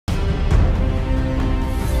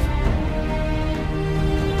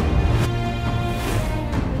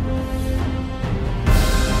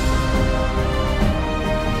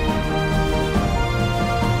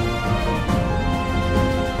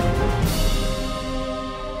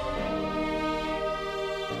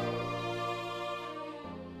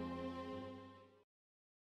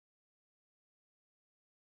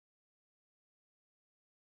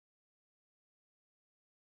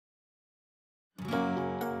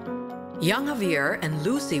Young Javier and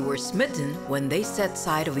Lucy were smitten when they set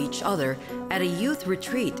sight of each other at a youth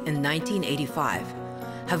retreat in 1985.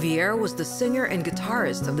 Javier was the singer and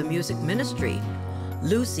guitarist of the music ministry.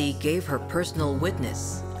 Lucy gave her personal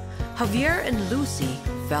witness. Javier and Lucy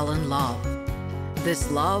fell in love.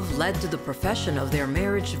 This love led to the profession of their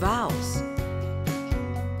marriage vows.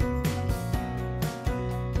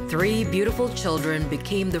 3 beautiful children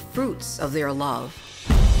became the fruits of their love.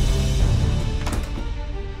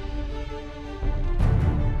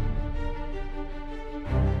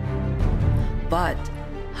 But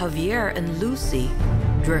Javier and Lucy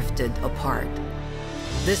drifted apart.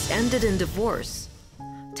 This ended in divorce.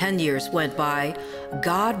 10 years went by.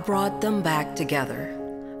 God brought them back together,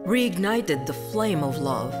 reignited the flame of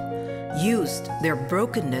love, used their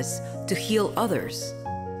brokenness to heal others.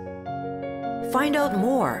 Find out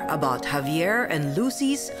more about Javier and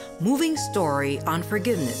Lucy's moving story on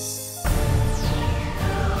forgiveness.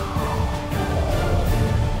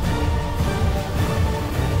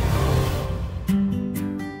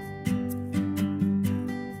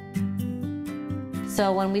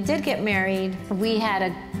 So when we did get married, we had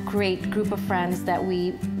a great group of friends that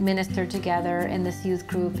we ministered together in this youth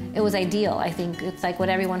group. It was ideal, I think. It's like what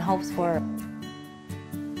everyone hopes for.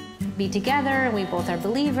 Be together, and we both are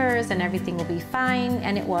believers, and everything will be fine.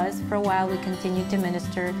 And it was. For a while, we continued to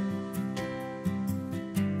minister.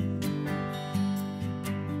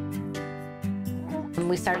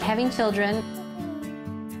 We started having children.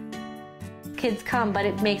 Kids come, but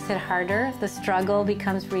it makes it harder. The struggle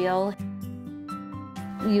becomes real.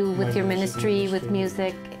 You with your ministry, with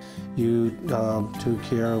music. You took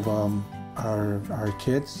care of our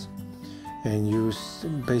kids, and you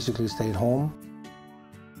basically stayed home.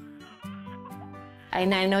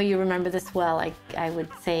 And I know you remember this well. I would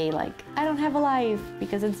say, I don't have a life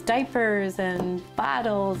because it's diapers and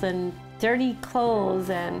bottles and dirty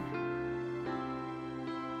clothes and...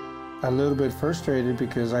 A little bit frustrated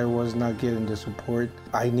because I was not getting the support.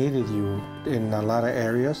 I needed you in a lot of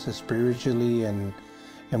areas, spiritually and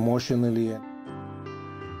emotionally.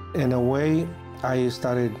 In a way, I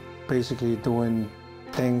started basically doing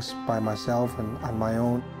things by myself and on my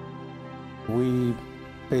own. We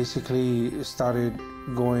basically started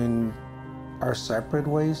going our separate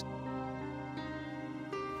ways.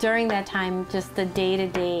 During that time, just the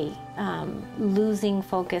day-to-day, losing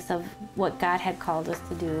focus of what God had called us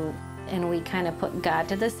to do. And we kind of put God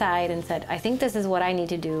to the side and said, I think this is what I need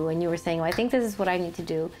to do. And you were saying, well, I think this is what I need to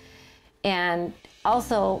do. And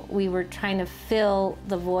also, we were trying to fill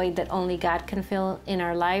the void that only God can fill in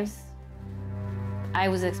our lives. I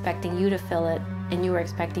was expecting you to fill it, and you were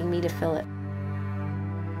expecting me to fill it,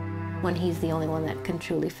 when He's the only one that can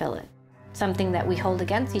truly fill it. Something that we hold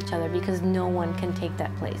against each other because no one can take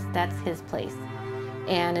that place. That's His place.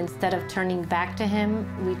 And instead of turning back to Him,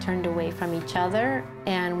 we turned away from each other,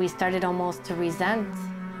 and we started almost to resent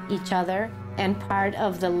each other. And part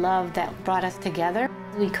of the love that brought us together,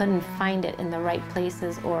 we couldn't find it in the right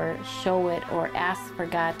places or show it or ask for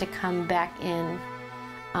God to come back in.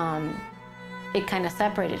 It kind of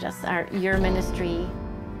separated us, your ministry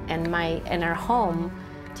and our home,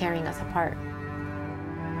 tearing us apart.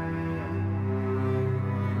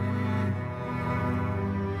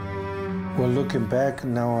 Well, looking back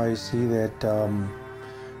now, I see that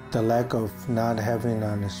the lack of not having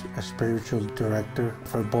a spiritual director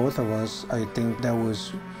for both of us, I think that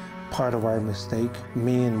was part of our mistake.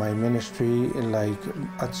 Me and my ministry,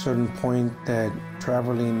 at a certain point that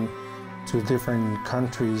traveling to different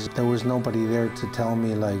countries, there was nobody there to tell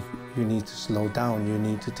me, you need to slow down, you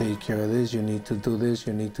need to take care of this, you need to do this,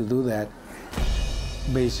 you need to do that.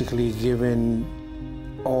 Basically given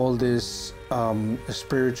all this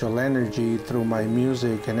spiritual energy through my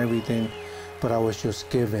music and everything, but I was just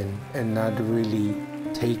given and not really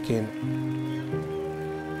taken.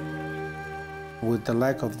 With the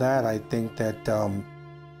lack of that, I think that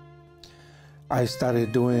I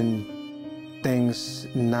started doing things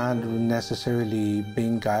not necessarily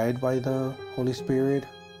being guided by the Holy Spirit.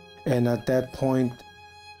 And at that point,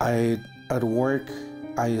 at work,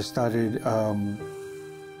 I started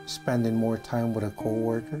spending more time with a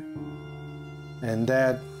coworker. And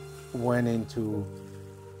that went into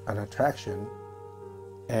an attraction,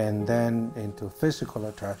 and then into physical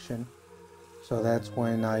attraction. So that's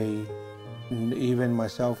when even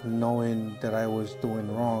myself knowing that I was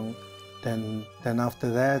doing wrong, then after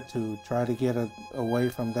that, to try to get away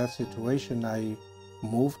from that situation, I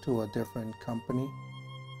moved to a different company.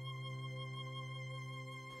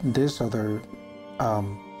 This other,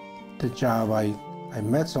 the job, I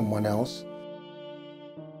met someone else.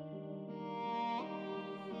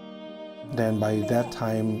 Then by that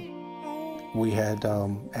time, we had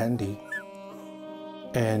Andy.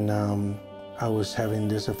 and I was having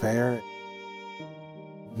this affair.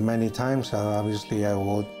 Many times, obviously, I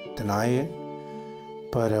will deny it,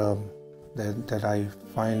 but that I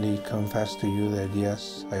finally confessed to you that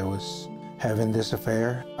yes, I was having this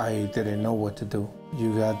affair. I didn't know what to do.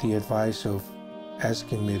 You got the advice of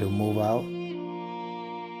asking me to move out.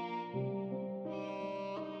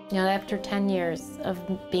 You know, after 10 years of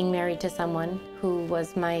being married to someone who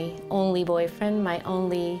was my only boyfriend, my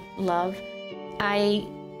only love, I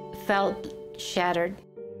felt shattered.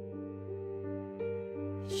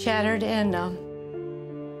 Shattered and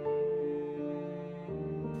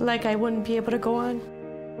like I wouldn't be able to go on.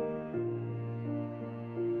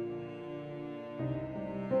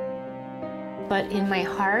 But in my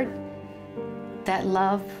heart, that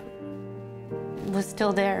love was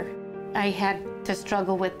still there. I had to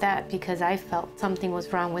struggle with that because I felt something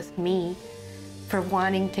was wrong with me for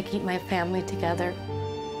wanting to keep my family together.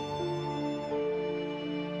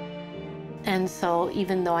 And so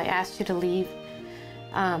even though I asked you to leave,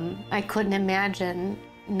 I couldn't imagine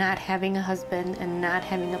not having a husband and not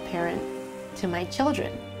having a parent to my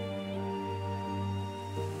children.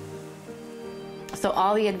 So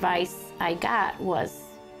all the advice I got was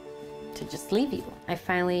to just leave you. I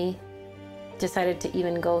finally decided to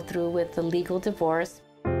even go through with the legal divorce.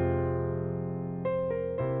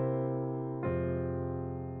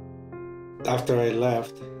 After I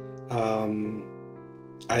left,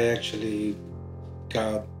 I actually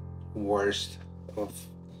got worse of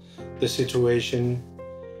the situation,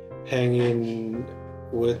 hanging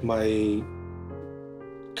with my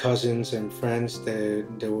cousins and friends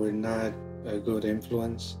that were not a good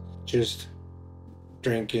influence, just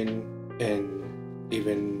drinking and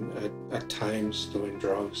even at times doing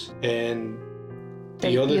drugs. And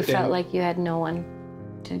the other you thing, felt like you had no one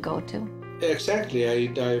to go to. Exactly,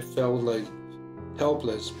 I felt like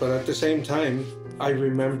helpless, but at the same time, I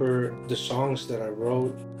remember the songs that I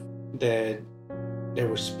wrote that they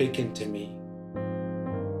were speaking to me.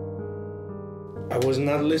 I was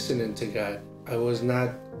not listening to God. I was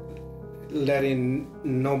not letting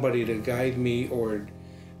nobody to guide me, or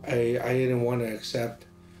I didn't want to accept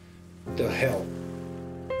the help.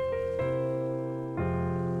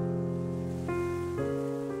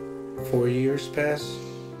 Four years passed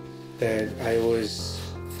that I was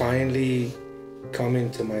finally coming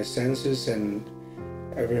to my senses, and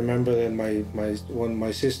I remember that when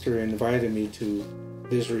my sister invited me to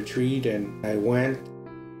this retreat, and I went.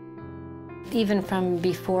 Even from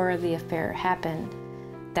before the affair happened,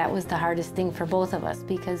 that was the hardest thing for both of us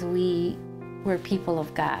because we were people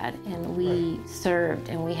of God and we served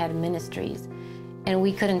and we had ministries, and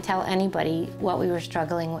we couldn't tell anybody what we were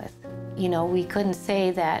struggling with. You know, we couldn't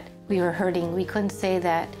say that we were hurting. We couldn't say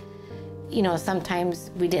that, you know,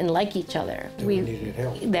 sometimes we didn't like each other. That we needed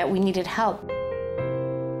help. That we needed help.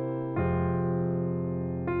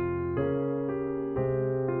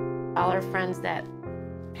 All our friends that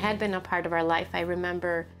had been a part of our life, I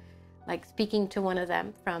remember like speaking to one of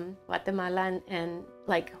them from Guatemala and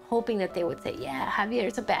like hoping that they would say, yeah,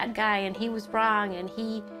 Javier's a bad guy and he was wrong and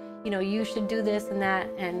he, you know, you should do this and that.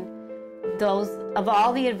 And those, of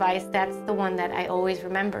all the advice, that's the one that I always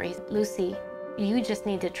remember. He's, Lucy, you just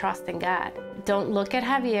need to trust in God. Don't look at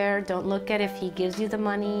Javier. Don't look at if he gives you the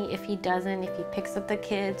money, if he doesn't, if he picks up the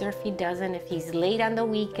kids or if he doesn't, if he's late on the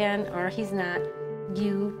weekend or he's not.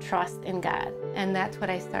 You trust in God. And that's what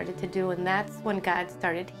I started to do. And that's when God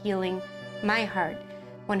started healing my heart.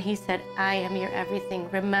 When he said, I am your everything.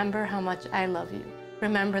 Remember how much I love you.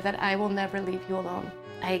 Remember that I will never leave you alone.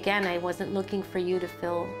 I wasn't looking for you to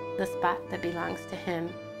fill the spot that belongs to him.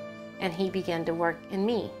 And he began to work in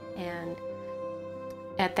me. And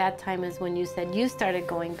at that time is when you said you started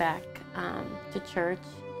going back to church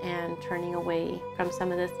and turning away from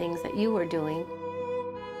some of the things that you were doing.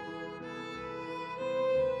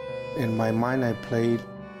 In my mind, I played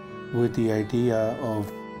with the idea of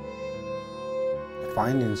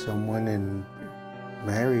finding someone and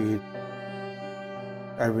married.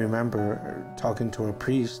 I remember talking to a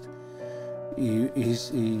priest. He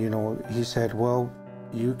said, well,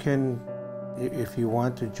 you can, if you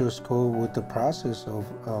want to just go with the process of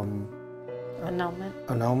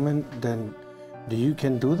annulment, then you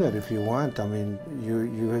can do that if you want. I mean,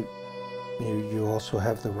 you also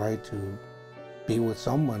have the right to be with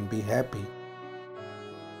someone, be happy.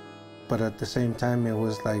 But at the same time, it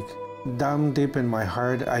was like down deep in my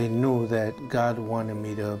heart, I knew that God wanted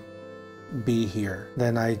me to be here.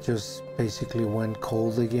 Then I just basically went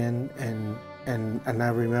cold again, and I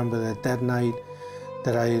remember that night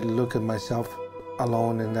that I looked at myself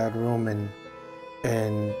alone in that room,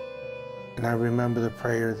 and I remember the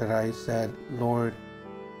prayer that I said, Lord,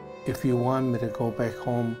 if you want me to go back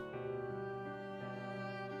home,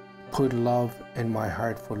 put love in my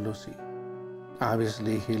heart for Lucy.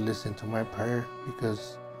 Obviously, he listened to my prayer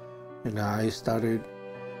because, I started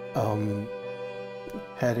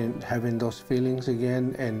having those feelings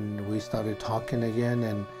again, and we started talking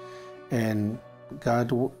again, and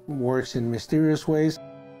God works in mysterious ways.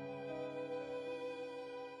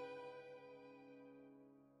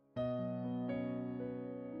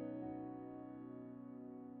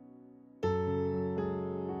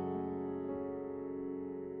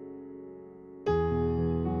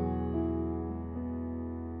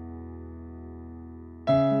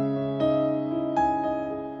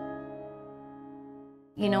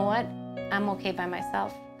 You know what? I'm okay by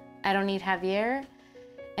myself. I don't need Javier,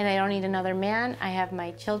 and I don't need another man. I have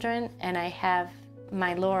my children, and I have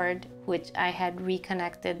my Lord, which I had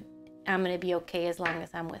reconnected. I'm gonna be okay as long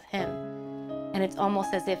as I'm with him. And it's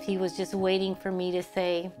almost as if he was just waiting for me to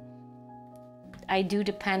say, I do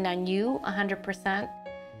depend on you 100%,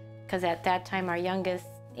 because at that time, our youngest,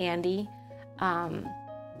 Andy,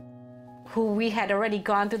 who we had already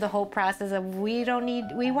gone through the whole process of we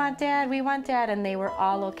want dad, and they were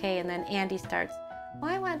all okay. And then Andy starts, well,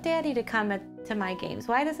 I want daddy to come to my games.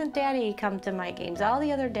 Why doesn't daddy come to my games? All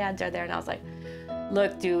the other dads are there. And I was like,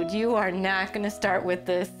 look, dude, you are not gonna start with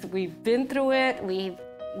this. We've been through it.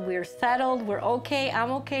 We're settled. We're okay.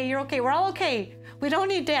 I'm okay. You're okay. We're all okay. We don't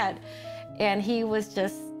need dad. And he was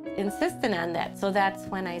just insistent on that. So that's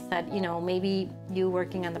when I said, maybe you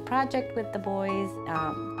working on the project with the boys.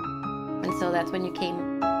 And so that's when you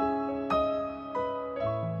came.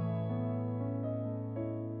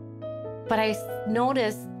 But I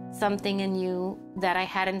noticed something in you that I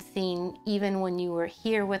hadn't seen even when you were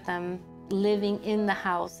here with them, living in the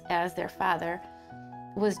house as their father,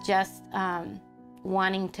 was just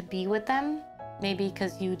wanting to be with them, maybe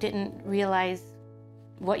because you didn't realize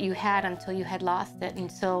what you had until you had lost it.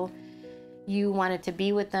 And so you wanted to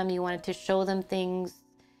be with them, you wanted to show them things,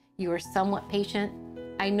 you were somewhat patient.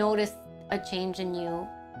 I noticed a change in you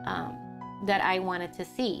that I wanted to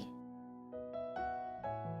see.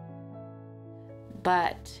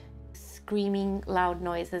 But screaming loud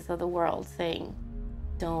noises of the world saying,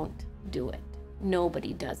 don't do it.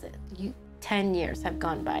 Nobody does it. 10 years have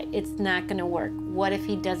gone by. It's not gonna work. What if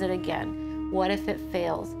he does it again? What if it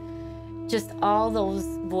fails? Just all those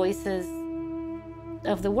voices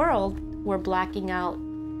of the world were blocking out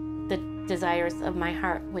the desires of my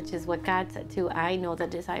heart, which is what God said too. I know the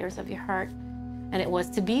desires of your heart. And it was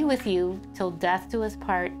to be with you till death do us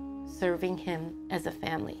part, serving him as a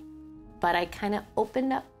family. But I kind of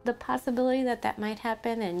opened up the possibility that that might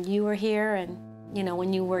happen, and you were here, and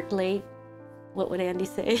when you worked late, what would Andy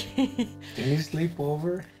say? Can you sleep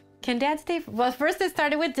over? Can Dad stay? Well, first it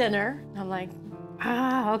started with dinner. I'm like,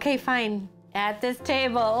 okay, fine. At this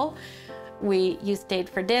table, you stayed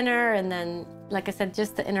for dinner, and then, like I said,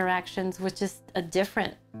 just the interactions was just a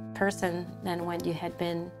different person than what you had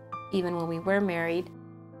been even when we were married.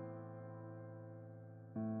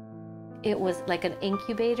 It was like an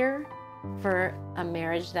incubator for a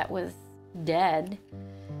marriage that was dead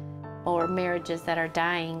or marriages that are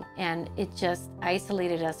dying, and it just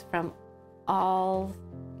isolated us from all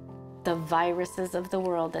the viruses of the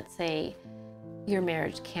world that say your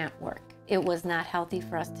marriage can't work. It was not healthy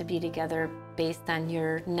for us to be together based on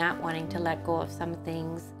your not wanting to let go of some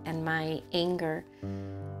things and my anger.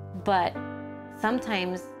 But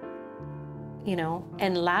sometimes,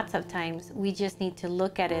 and lots of times, we just need to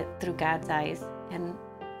look at it through God's eyes, and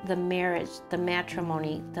the marriage, the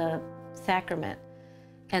matrimony, the sacrament.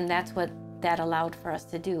 And that's what that allowed for us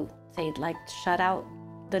to do. Say, shut out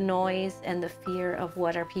the noise and the fear of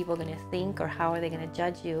what are people going to think or how are they going to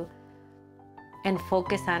judge you, and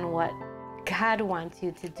focus on what God wants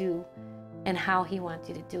you to do and how he wants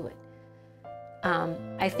you to do it.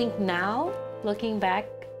 I think now, looking back,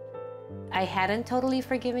 I hadn't totally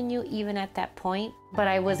forgiven you even at that point, but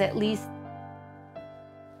I was at least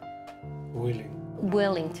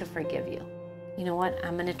willing to forgive you. You know what?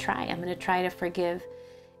 I'm going to try to forgive.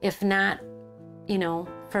 If not,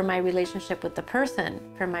 for my relationship with the person,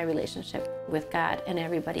 for my relationship with God and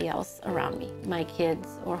everybody else around me, my kids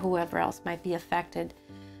or whoever else might be affected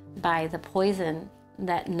by the poison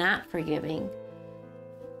that not forgiving,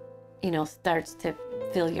 starts to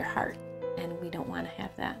fill your heart. And we don't want to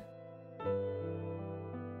have that.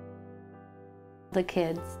 The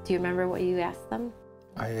kids, do you remember what you asked them?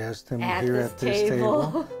 I asked them at this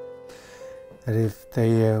table that if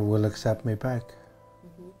they will accept me back.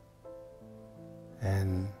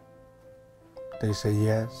 And they say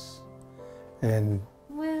yes. And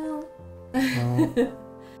well,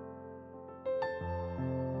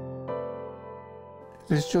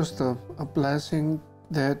 It's just a blessing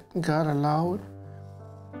that God allowed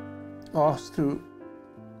us to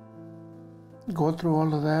go through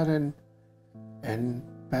all of that and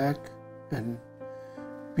back and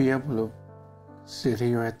be able to sit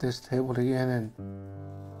here at this table again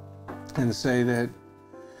and say that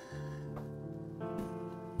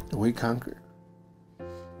we conquered.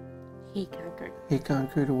 He conquered. He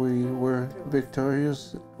conquered. We were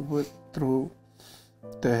victorious through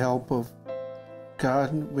the help of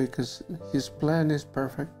God, because His plan is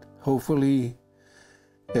perfect. Hopefully,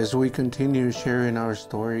 as we continue sharing our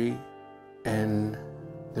story and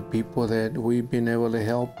the people that we've been able to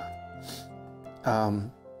help,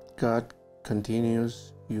 God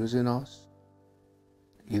continues using us,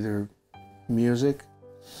 either music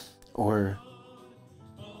or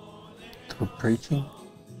through preaching.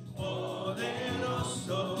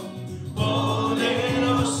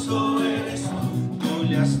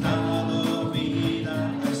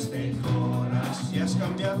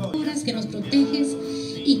 Que nos proteges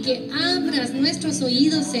y que abras nuestros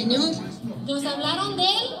oídos, Señor. ¿Nos hablaron de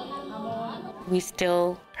él? We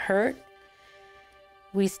still hurt.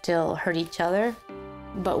 We still hurt each other,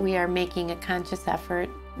 but we are making a conscious effort.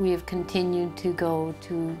 We have continued to go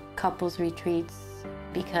to couples retreats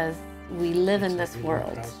because we live in this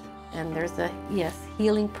world. And there's a,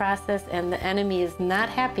 healing process, and the enemy is not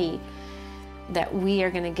happy that we are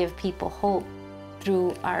going to give people hope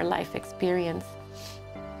through our life experience.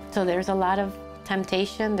 So there's a lot of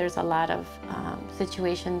temptation, there's a lot of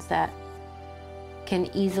situations that can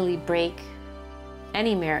easily break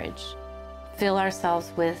any marriage. Fill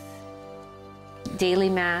ourselves with daily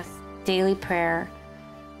mass, daily prayer,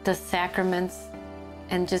 the sacraments,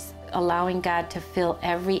 and just allowing God to fill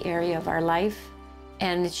every area of our life,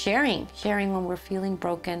 and sharing when we're feeling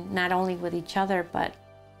broken, not only with each other, but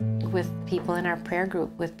with people in our prayer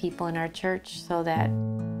group, with people in our church, so that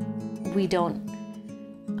we don't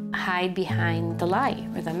hide behind the lie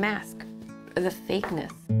or the mask or the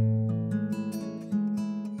fakeness.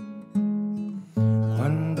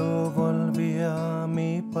 Cuando volví a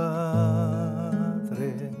mi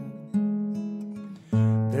padre,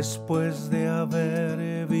 después de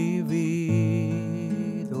haber vivido,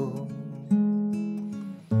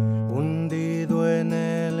 hundido en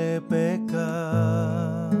el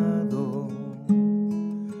pecado,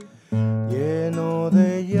 lleno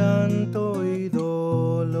de llanto y dolor.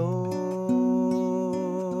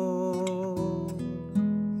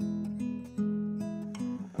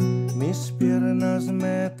 Mis piernas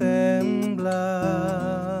me temblaban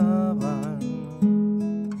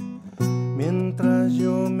mientras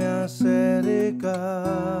yo me acercaba,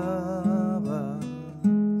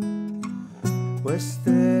 pues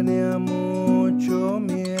tenía mucho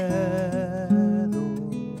miedo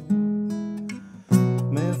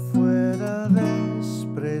me fuera a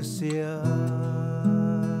despreciar.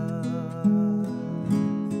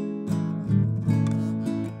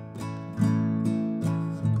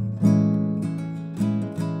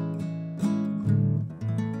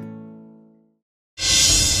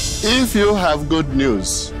 If you have good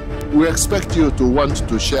news, we expect you to want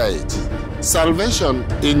to share it. Salvation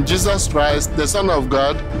in Jesus Christ, the Son of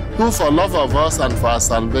God, who for love of us and for our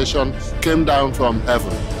salvation came down from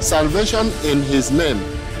heaven. Salvation in His name,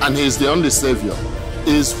 and He is the only Savior,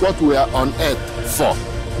 is what we are on earth for.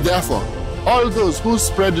 Therefore, all those who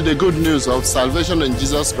spread the good news of salvation in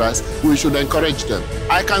Jesus Christ, we should encourage them.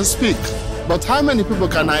 I can speak, but how many people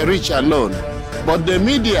can I reach alone? But the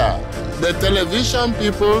media, the television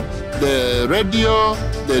people, the radio,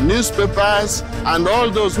 the newspapers, and all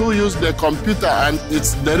those who use the computer and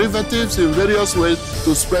its derivatives in various ways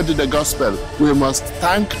to spread the gospel, we must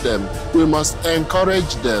thank them, we must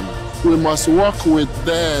encourage them, we must work with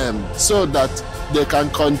them so that they can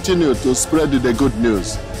continue to spread the good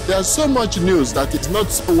news. There's so much news that is not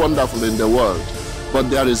so wonderful in the world, but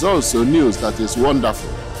there is also news that is wonderful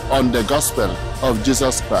on the gospel of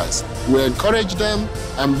Jesus Christ. We encourage them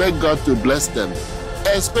and beg God to bless them,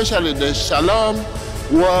 especially the Shalom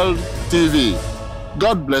World TV.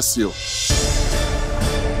 God bless you.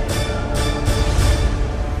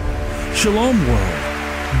 Shalom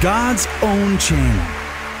World, God's own channel.